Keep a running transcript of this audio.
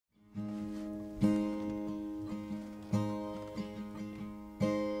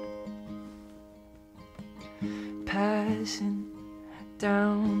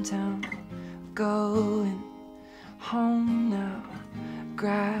downtown, going home now.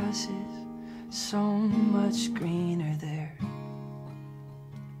 Grass is so much greener there.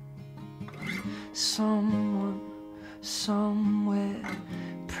 Someone somewhere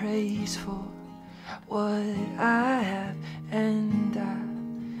prays for what I have, and I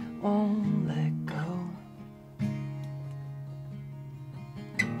won't let go.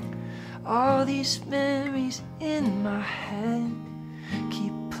 All these memories in my head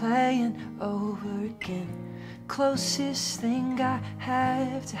keep playing over again. Closest thing I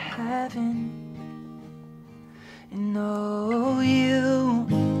have to heaven. And oh, you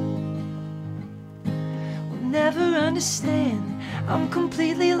will never understand. I'm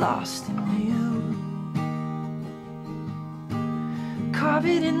completely lost in you. Carve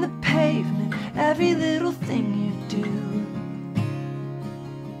it in the pavement, every little thing you do.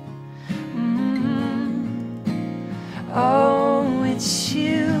 Oh, it's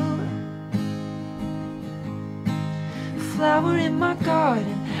you. Flower in my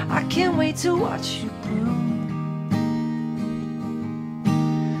garden, I can't wait to watch you bloom.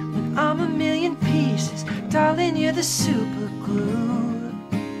 When I'm a million pieces, darling, you're the super glue.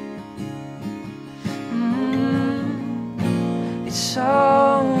 It's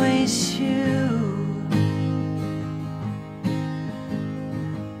always you.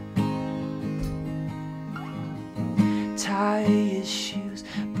 Tie your shoes,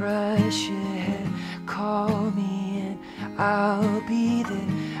 brush your hair, call me and I'll be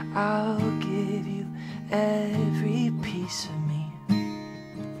there. I'll give you every piece of me.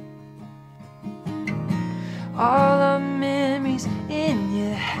 All our memories in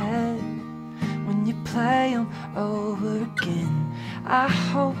your head, when you play them over again. I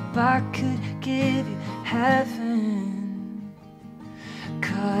hope I could give you heaven,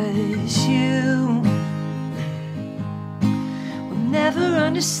 'cause you never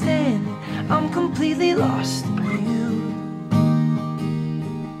understand it. I'm completely lost in you.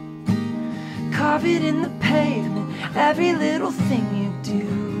 Carve it in the pavement, every little thing you do.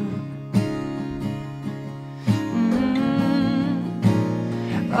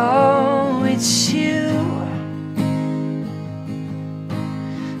 Oh, it's you.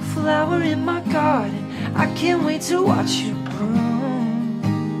 Flower in my garden, I can't wait to watch you bloom.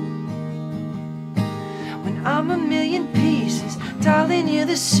 When I'm a million pieces, darling, you're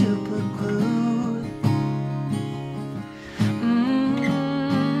the super glue.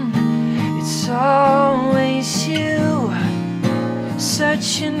 It's always you.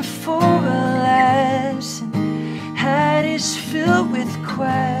 Searching for a lesson, head is filled with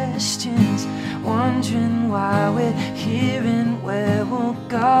questions, wondering why we're here and where we're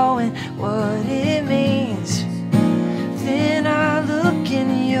going, what it means. Then I look in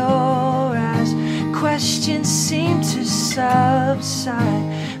your eyes, questions seem to subside.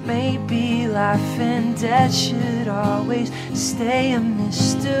 Maybe life and death should always stay a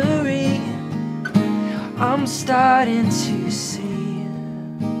mystery. I'm starting to see,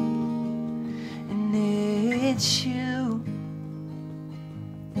 and it's you.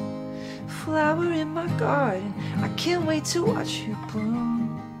 Flower in my garden, I can't wait to watch you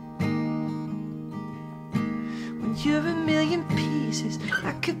bloom. When you're a million pieces,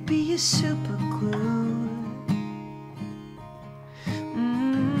 I could be your super glue.